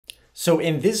So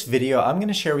in this video, I'm going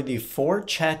to share with you 4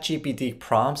 ChatGPT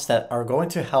prompts that are going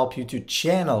to help you to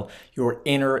channel your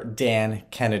inner Dan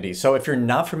Kennedy. So if you're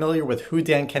not familiar with who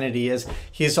Dan Kennedy is,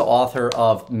 he's the author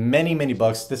of many, many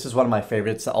books. This is one of my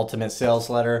favorites, The Ultimate Sales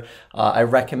Letter. I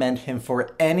recommend him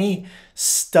for any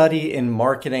study in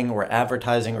marketing or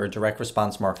advertising or direct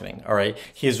response marketing. All right.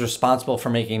 He is responsible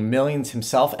for making millions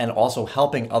himself and also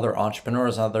helping other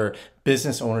entrepreneurs, other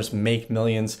business owners make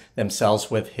millions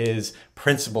themselves with his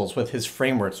principles, with his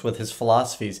frameworks, with his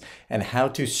philosophies, and how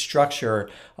to structure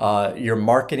your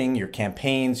marketing, your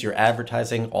campaigns, your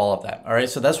advertising, all of that. All right.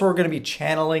 So that's what we're going to be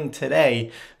channeling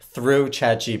today through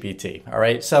ChatGPT. All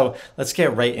right. So let's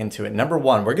get right into it. Number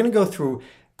one, we're going to go through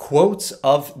quotes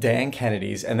of Dan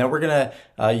Kennedy's, and then we're going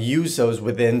to use those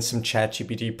within some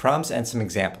ChatGPT prompts and some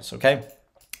examples, okay?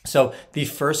 So the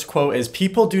first quote is,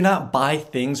 people do not buy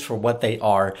things for what they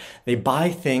are. They buy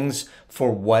things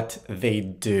for what they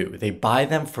do. They buy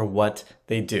them for what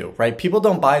they do, right? People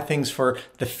don't buy things for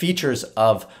the features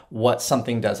of what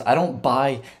something does. I don't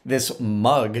buy this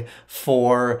mug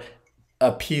for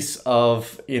a piece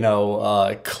of,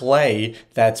 clay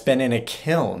that's been in a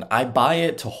kiln. I buy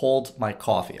it to hold my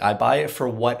coffee. I buy it for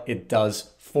what it does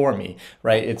for me,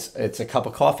 right? It's a cup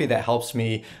of coffee that helps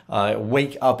me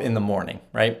wake up in the morning,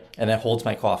 right? And it holds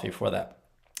my coffee for that.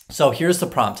 So here's the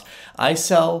prompt. I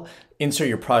sell, insert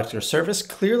your product or service,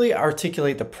 clearly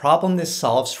articulate the problem this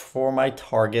solves for my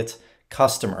target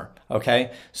customer.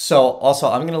 Okay, so also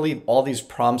I'm going to leave all these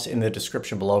prompts in the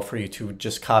description below for you to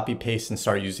just copy paste and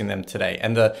start using them today.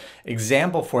 And the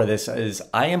example for this is,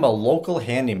 I am a local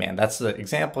handyman. That's the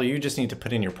example. You just need to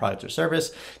put in your product or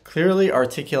service, clearly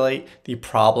articulate the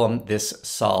problem this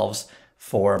solves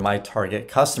for my target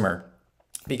customer.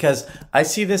 Because I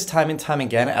see this time and time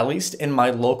again, at least in my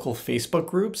local Facebook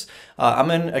groups. I'm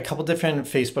in a couple different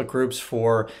Facebook groups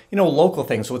for, local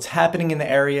things, what's happening in the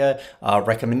area,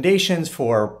 recommendations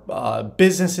for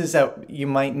businesses that you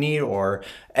might need, or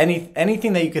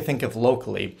anything that you could think of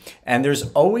locally. And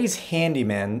there's always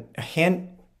handymen.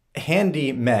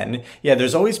 Yeah,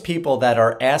 there's always people that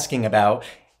are asking about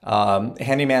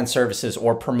handyman services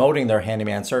or promoting their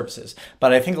handyman services.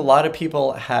 But I think a lot of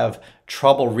people have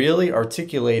trouble really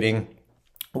articulating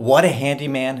what a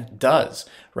handyman does,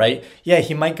 right? Yeah,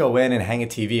 he might go in and hang a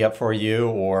TV up for you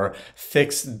or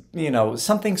fix,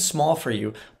 something small for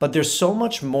you, but there's so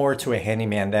much more to a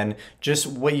handyman than just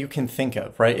what you can think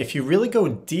of, right? If you really go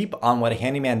deep on what a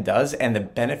handyman does and the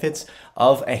benefits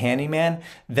of a handyman,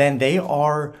 then they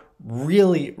are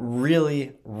really,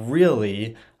 really,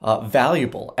 really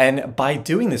valuable. And by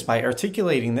doing this, by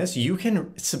articulating this, you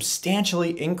can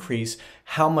substantially increase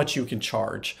how much you can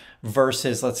charge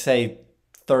versus, let's say,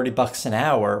 $30 an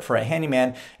hour for a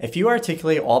handyman. If you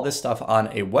articulate all this stuff on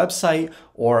a website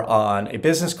or on a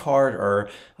business card or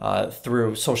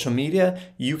through social media,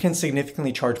 you can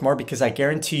significantly charge more, because I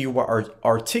guarantee you are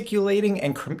articulating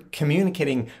and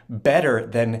communicating better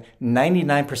than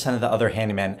 99% of the other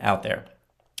handymen out there.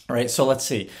 All right, so let's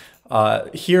see.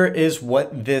 Here is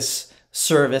what this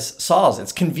service solves.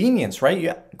 It's convenience, right?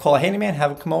 You call a handyman,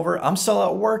 have him come over. I'm still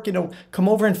at work, come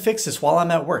over and fix this while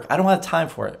I'm at work. I don't have time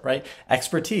for it, right?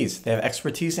 Expertise. They have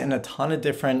expertise in a ton of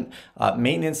different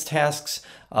maintenance tasks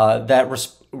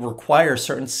that require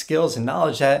certain skills and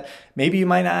knowledge that maybe you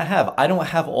might not have. I don't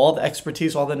have all the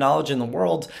expertise, all the knowledge in the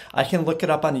world. I can look it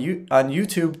up on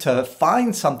YouTube to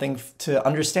find something to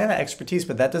understand that expertise,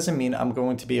 but that doesn't mean I'm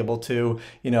going to be able to,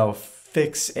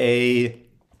 fix a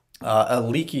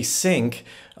leaky sink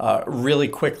really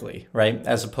quickly, right?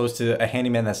 As opposed to a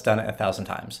handyman that's done it 1,000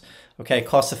 times. Okay,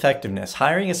 cost effectiveness.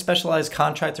 Hiring a specialized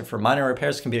contractor for minor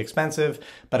repairs can be expensive,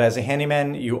 but as a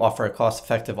handyman, you offer a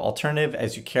cost-effective alternative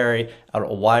as you carry out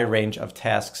a wide range of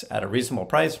tasks at a reasonable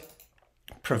price.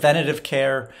 Preventative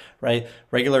care, right?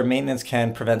 Regular maintenance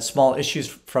can prevent small issues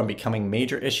from becoming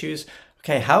major issues.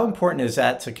 Okay, how important is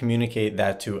that to communicate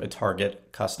that to a target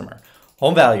customer?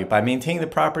 Home value. By maintaining the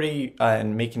property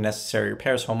and making necessary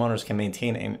repairs, homeowners can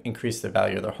maintain and increase the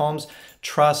value of their homes.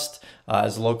 Trust.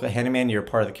 As a local handyman, you're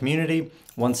part of the community.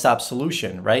 One-stop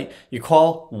solution, right? You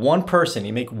call one person,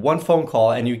 you make one phone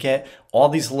call, and you get all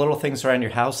these little things around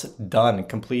your house done,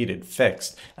 completed,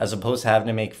 fixed, as opposed to having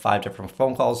to make 5 different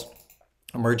phone calls.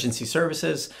 Emergency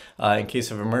services. In case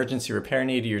of emergency repair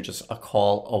need, you're just a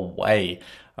call away.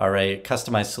 All right,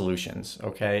 customized solutions,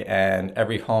 okay? And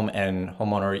every home and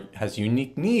homeowner has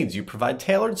unique needs. You provide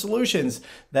tailored solutions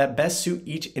that best suit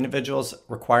each individual's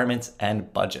requirements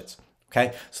and budgets,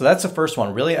 okay? So that's the first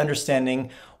one, really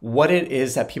understanding what it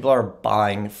is that people are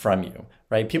buying from you,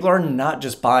 right? People are not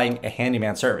just buying a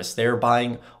handyman service. They're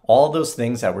buying all those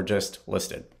things that were just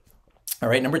listed. All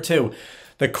right, number 2,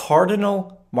 the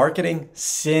cardinal marketing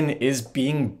sin is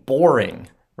being boring,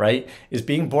 right? Is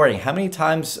being boring. How many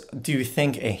times do you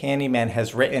think a handyman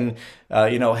has written,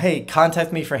 hey,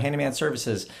 contact me for handyman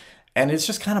services? And it's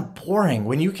just kind of boring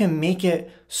when you can make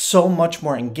it so much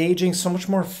more engaging, so much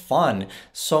more fun,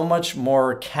 so much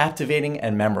more captivating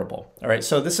and memorable. All right,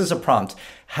 so this is a prompt.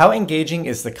 How engaging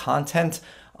is the content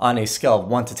on a scale of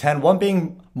 1 to 10? 1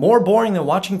 being more boring than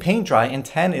watching paint dry, and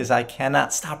 10 is I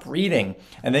cannot stop reading.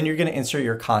 And then you're going to insert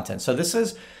your content. So this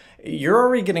is, you're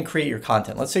already going to create your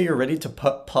content. Let's say you're ready to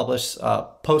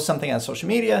post something on social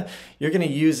media. You're going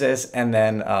to use this and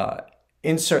then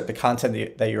insert the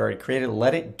content that you already created.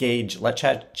 Let it gauge, let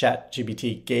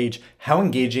ChatGPT gauge how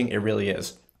engaging it really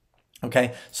is.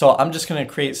 Okay, so I'm just going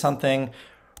to create something.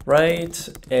 Write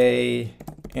a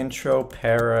intro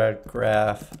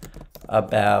paragraph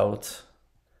about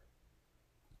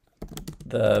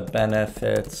the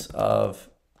benefits of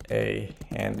a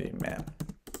handyman.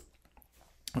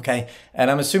 Okay,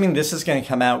 and I'm assuming this is going to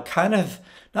come out kind of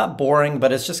not boring,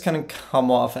 but it's just going to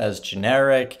come off as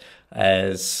generic,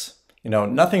 as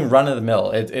nothing run of the mill.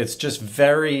 It's just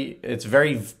it's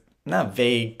very not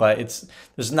vague, but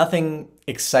there's nothing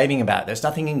exciting about it. There's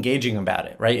nothing engaging about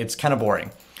it, right? It's kind of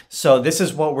boring. So this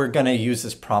is what we're going to use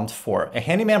this prompt for. A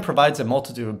handyman provides a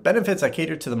multitude of benefits that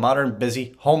cater to the modern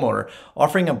busy homeowner,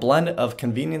 offering a blend of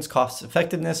convenience, cost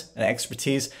effectiveness, and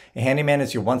expertise. A handyman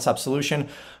is your one-stop solution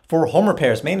for home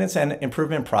repairs, maintenance, and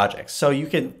improvement projects. So you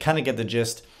can kind of get the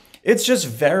gist. It's just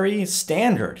very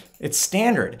standard. It's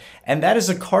standard. And that is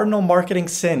a cardinal marketing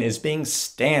sin, is being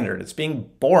standard. It's being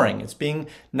boring. It's being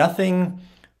nothing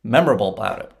memorable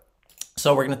about it.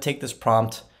 So we're going to take this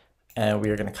prompt and we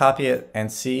are going to copy it and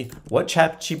see what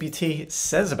ChatGPT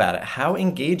says about it. How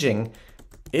engaging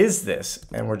is this?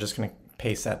 And we're just going to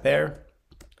paste that there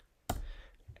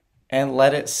and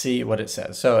let it see what it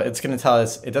says. So it's going to tell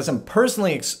us it doesn't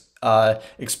personally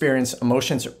experience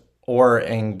emotions or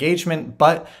engagement,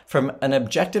 but from an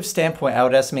objective standpoint, I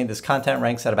would estimate this content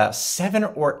ranks at about 7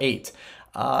 or 8.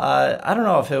 I don't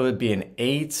know if it would be an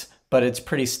 8, but it's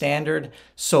pretty standard.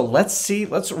 So let's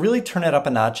really turn it up a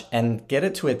notch and get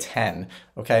it to a 10,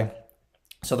 okay?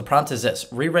 So the prompt is this: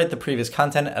 rewrite the previous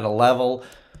content at a level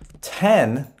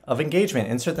 10 of engagement.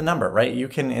 Insert the number, right? You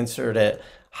can insert it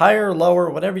higher, lower,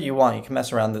 whatever you want. You can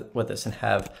mess around with this and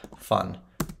have fun.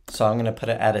 So I'm gonna put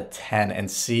it at a 10 and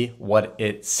see what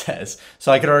it says.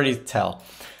 So I could already tell.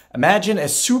 Imagine a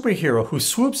superhero who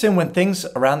swoops in when things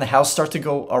around the house start to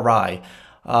go awry.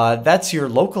 That's your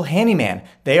local handyman.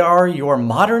 They are your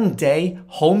modern day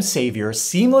home savior,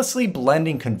 seamlessly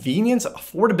blending convenience,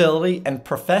 affordability, and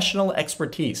professional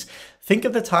expertise. Think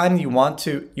of the time you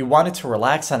wanted to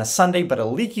relax on a Sunday, but a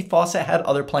leaky faucet had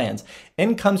other plans.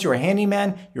 In comes your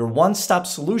handyman, your one-stop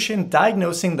solution,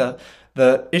 diagnosing the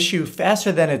issue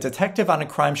faster than a detective on a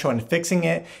crime show and fixing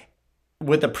it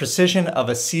with the precision of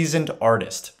a seasoned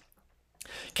artist.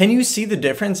 Can you see the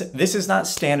difference? This is not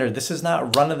standard. This is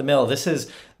not run-of-the-mill. This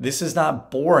is not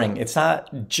boring. It's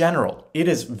not general. It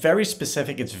is very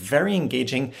specific. It's very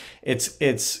engaging.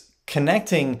 It's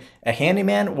connecting a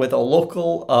handyman with a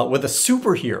local, with a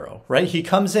superhero, right? He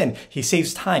comes in, he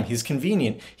saves time, he's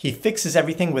convenient, he fixes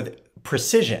everything with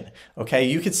precision, okay?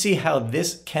 You could see how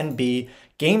this can be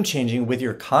game-changing with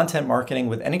your content marketing,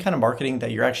 with any kind of marketing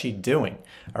that you're actually doing,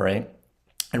 all right?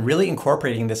 And really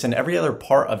incorporating this in every other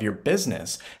part of your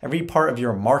business, every part of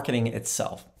your marketing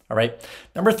itself, all right?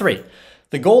 Number 3,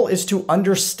 the goal is to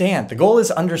understand. The goal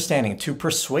is understanding. To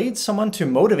persuade someone, to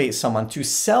motivate someone, to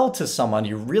sell to someone,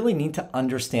 you really need to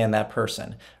understand that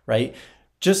person, right?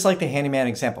 Just like the handyman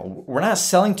example, we're not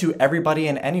selling to everybody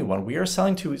and anyone. We are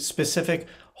selling to specific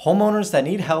homeowners that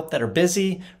need help, that are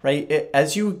busy, right?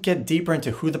 As you get deeper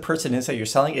into who the person is that you're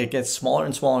selling, it gets smaller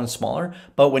and smaller and smaller.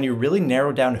 But when you really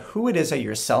narrow down who it is that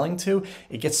you're selling to,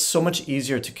 it gets so much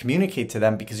easier to communicate to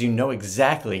them because you know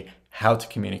exactly how to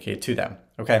communicate to them,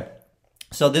 okay?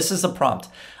 So this is the prompt.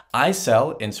 I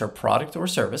sell, insert product or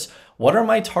service. What are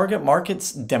my target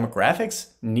market's demographics,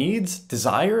 needs,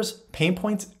 desires, pain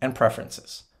points, and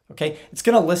preferences? Okay, it's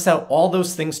gonna list out all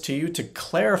those things to you to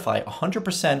clarify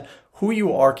 100% who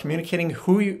you are communicating,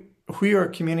 who you are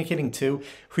communicating to,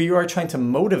 who you are trying to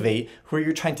motivate, who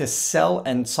you're trying to sell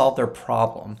and solve their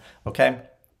problem, okay?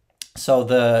 So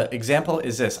the example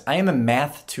is this: I am a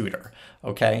math tutor,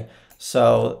 okay?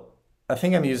 So I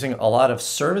think I'm using a lot of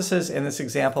services in this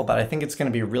example, but I think it's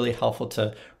going to be really helpful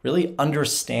to really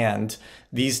understand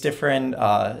these different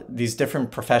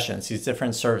professions, these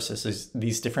different services,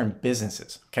 these different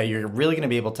businesses. Okay, you're really going to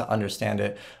be able to understand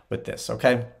it with this.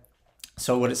 Okay,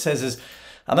 so what it says is,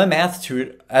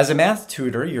 As a math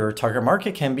tutor, your target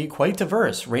market can be quite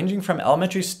diverse, ranging from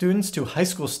elementary students to high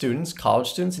school students, college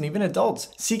students, and even adults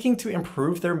seeking to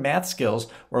improve their math skills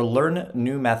or learn a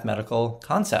new mathematical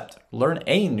concept.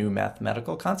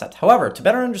 However, to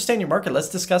better understand your market, let's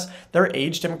discuss their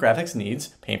age, demographics, needs,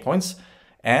 pain points,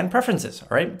 and preferences.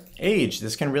 All right, age,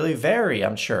 this can really vary,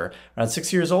 I'm sure. Around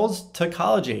 6 years old to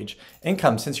college age.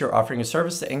 Income, since you're offering a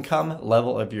service, the income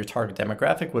level of your target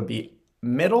demographic would be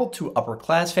middle to upper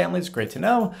class families, great to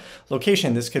know.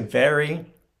 Location, this could vary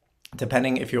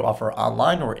depending if you offer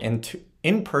online or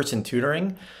in-person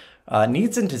tutoring.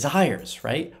 Needs and desires,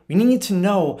 right? We need to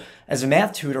know as a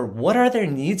math tutor, what are their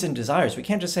needs and desires? We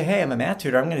can't just say, hey, I'm a math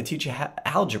tutor, I'm going to teach you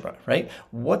algebra, right?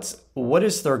 What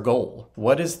is their goal?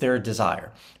 What is their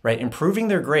desire, right? Improving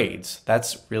their grades,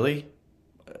 that's really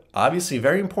obviously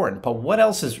very important, but what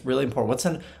else is really important? What's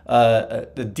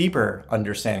the deeper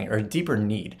understanding or deeper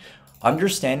need?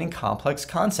 Understanding complex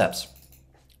concepts,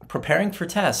 preparing for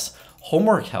tests,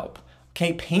 homework help,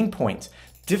 okay, pain points,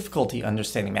 difficulty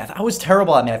understanding math. I was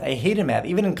terrible at math. I hated math.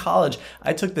 Even in college,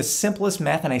 I took the simplest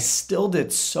math and I still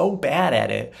did so bad at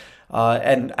it.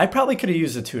 And I probably could have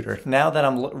used a tutor. Now that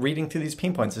I'm reading through these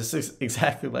pain points, this is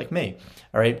exactly like me,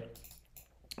 all right?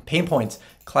 Pain points,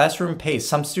 classroom pace.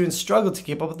 Some students struggle to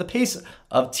keep up with the pace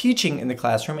of teaching in the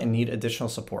classroom and need additional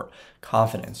support.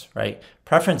 Confidence, right?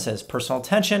 Preferences, personal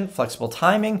attention, flexible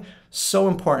timing. So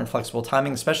important, flexible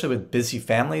timing, especially with busy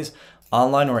families.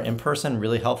 Online or in person,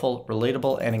 really helpful,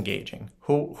 relatable, and engaging.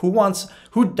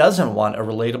 Who doesn't want a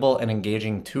relatable and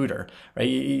engaging tutor, right?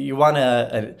 You want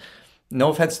no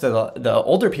offense to the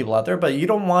older people out there, but you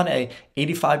don't want a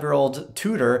 85-year-old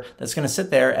tutor that's going to sit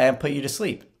there and put you to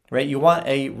sleep. Right? You want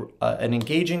an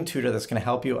engaging tutor that's going to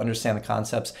help you understand the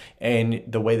concepts in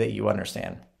the way that you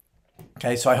understand.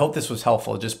 Okay, so I hope this was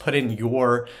helpful. Just put in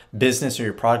your business or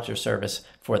your product or service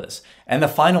for this. And the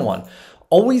final one,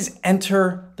 always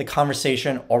enter the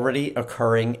conversation already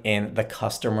occurring in the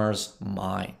customer's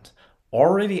mind.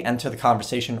 Already enter the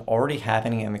conversation already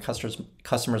happening in the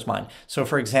customer's mind. So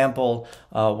for example,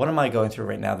 what am I going through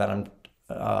right now that I'm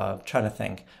trying to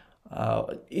think?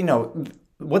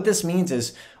 What this means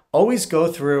is always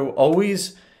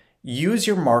use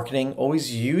your marketing,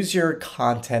 always use your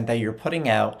content that you're putting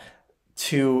out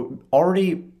to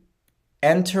already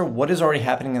enter what is already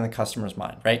happening in the customer's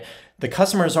mind, right? The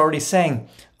customer is already saying,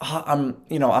 I'm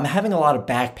having a lot of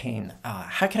back pain.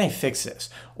 How can I fix this?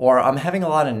 Or I'm having a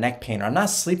lot of neck pain, or I'm not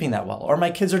sleeping that well, or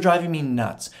my kids are driving me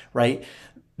nuts, right?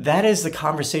 That is the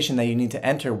conversation that you need to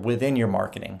enter within your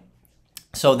marketing.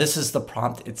 So this is the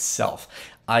prompt itself.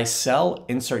 I sell,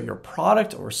 insert your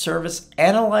product or service,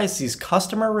 analyze these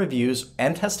customer reviews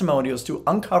and testimonials to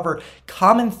uncover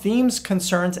common themes,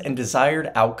 concerns, and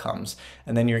desired outcomes.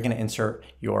 And then you're going to insert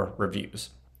your reviews.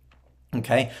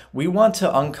 Okay, we want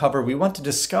to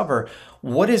discover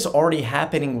what is already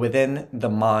happening within the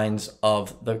minds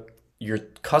of your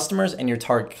customers and your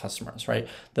target customers, right?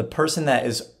 The person that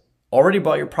is already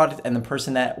bought your product and the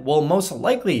person that will most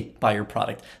likely buy your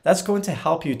product. That's going to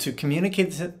help you to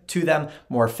communicate to them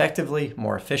more effectively,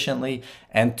 more efficiently,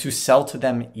 and to sell to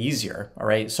them easier, all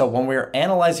right? So when we're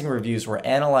analyzing reviews, we're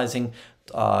analyzing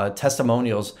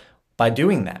testimonials by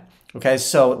doing that. Okay,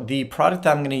 so the product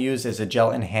that I'm going to use is a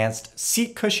gel enhanced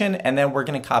seat cushion, and then we're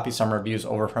going to copy some reviews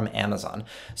over from Amazon.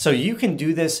 So you can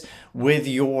do this with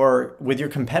your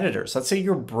competitors. Let's say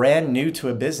you're brand new to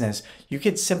a business. You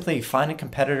could simply find a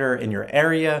competitor in your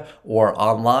area or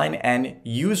online and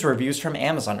use reviews from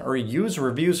Amazon or use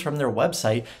reviews from their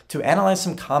website to analyze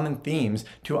some common themes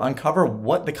to uncover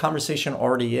what the conversation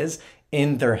already is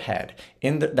in their head,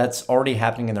 that's already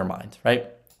happening in their mind, right?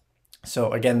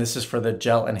 So again, this is for the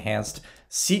gel enhanced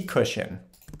seat cushion.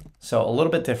 So a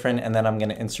little bit different, and then I'm going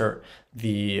to insert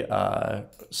the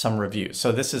some reviews.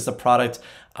 So this is the product.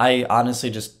 I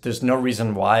honestly there's no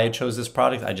reason why I chose this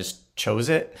product. I just chose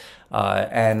it.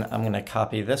 And I'm going to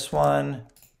copy this one.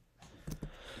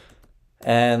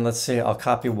 And let's see, I'll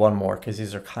copy one more because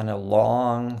these are kind of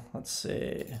long. Let's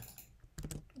see.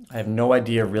 I have no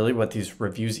idea really what these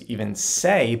reviews even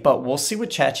say, but we'll see what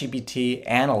ChatGPT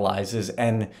analyzes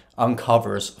and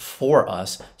uncovers for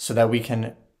us so that we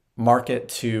can market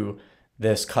to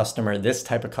this customer, this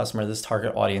type of customer, this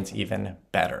target audience even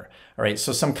better. All right,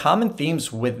 so some common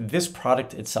themes with this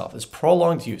product itself is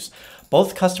prolonged use.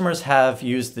 Both customers have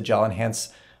used the gel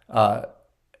enhanced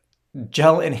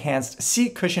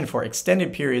seat cushion for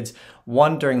extended periods,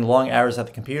 one during long hours at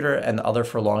the computer and the other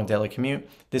for a long daily commute.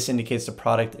 This indicates the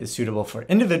product is suitable for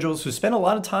individuals who spend a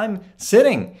lot of time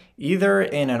sitting, either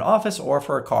in an office or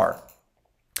for a car.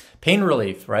 Pain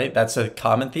relief, right? That's a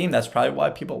common theme. That's probably why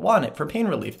people want it, for pain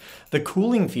relief. The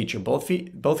cooling feature,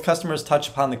 both customers touched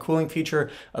upon the cooling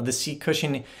feature of the seat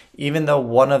cushion, even though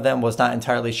one of them was not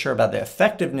entirely sure about the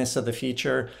effectiveness of the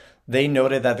feature. They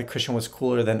noted that the cushion was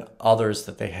cooler than others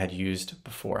that they had used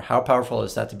before. How powerful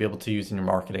is that to be able to use in your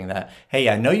marketing that, hey,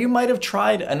 I know you might have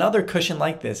tried another cushion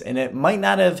like this and it might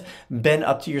not have been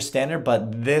up to your standard,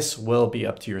 but this will be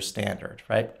up to your standard,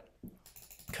 right?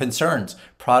 Concerns,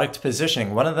 product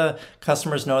positioning. One of the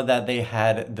customers know that they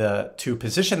had to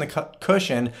position the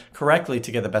cushion correctly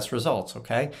to get the best results,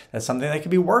 okay? That's something that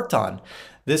can be worked on.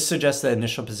 This suggests that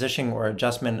initial positioning or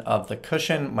adjustment of the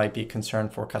cushion might be a concern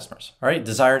for customers. All right,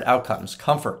 desired outcomes,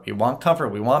 comfort. We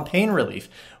want pain relief.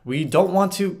 We don't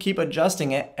want to keep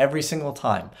adjusting it every single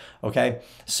time, okay?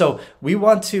 So we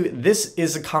want to, this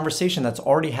is a conversation that's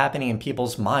already happening in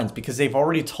people's minds because they've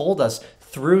already told us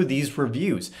through these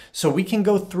reviews. So we can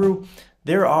go through,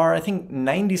 there are, I think,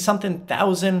 90-something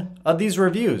thousand of these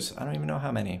reviews. I don't even know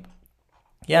how many.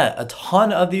 Yeah, a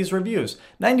ton of these reviews,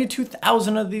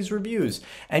 92,000 of these reviews.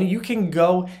 And you can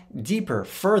go deeper,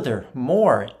 further,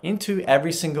 more into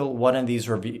every single one of these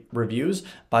reviews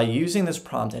by using this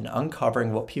prompt and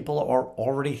uncovering what people are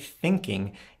already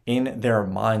thinking in their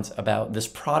minds about this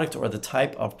product or the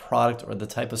type of product or the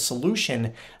type of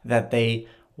solution that they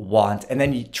want. And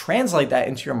then you translate that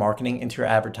into your marketing, into your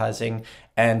advertising,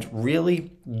 and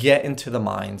really get into the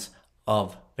minds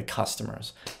of the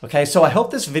customers. Okay, so I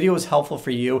hope this video was helpful for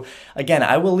you. Again,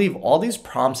 I will leave all these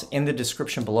prompts in the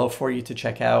description below for you to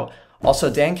check out.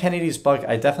 Also, Dan Kennedy's book,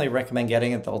 I definitely recommend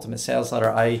getting it, The Ultimate Sales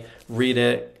Letter. I read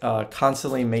it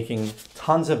constantly, making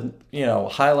tons of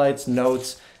highlights,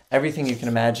 notes, everything you can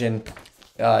imagine.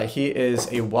 He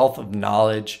is a wealth of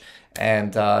knowledge.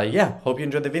 And yeah, hope you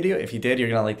enjoyed the video. If you did, you're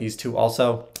gonna like these two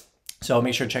also. So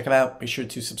make sure to check them out. Be sure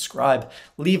to subscribe,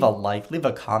 leave a like, leave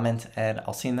a comment, and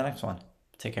I'll see you in the next one.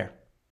 Take care.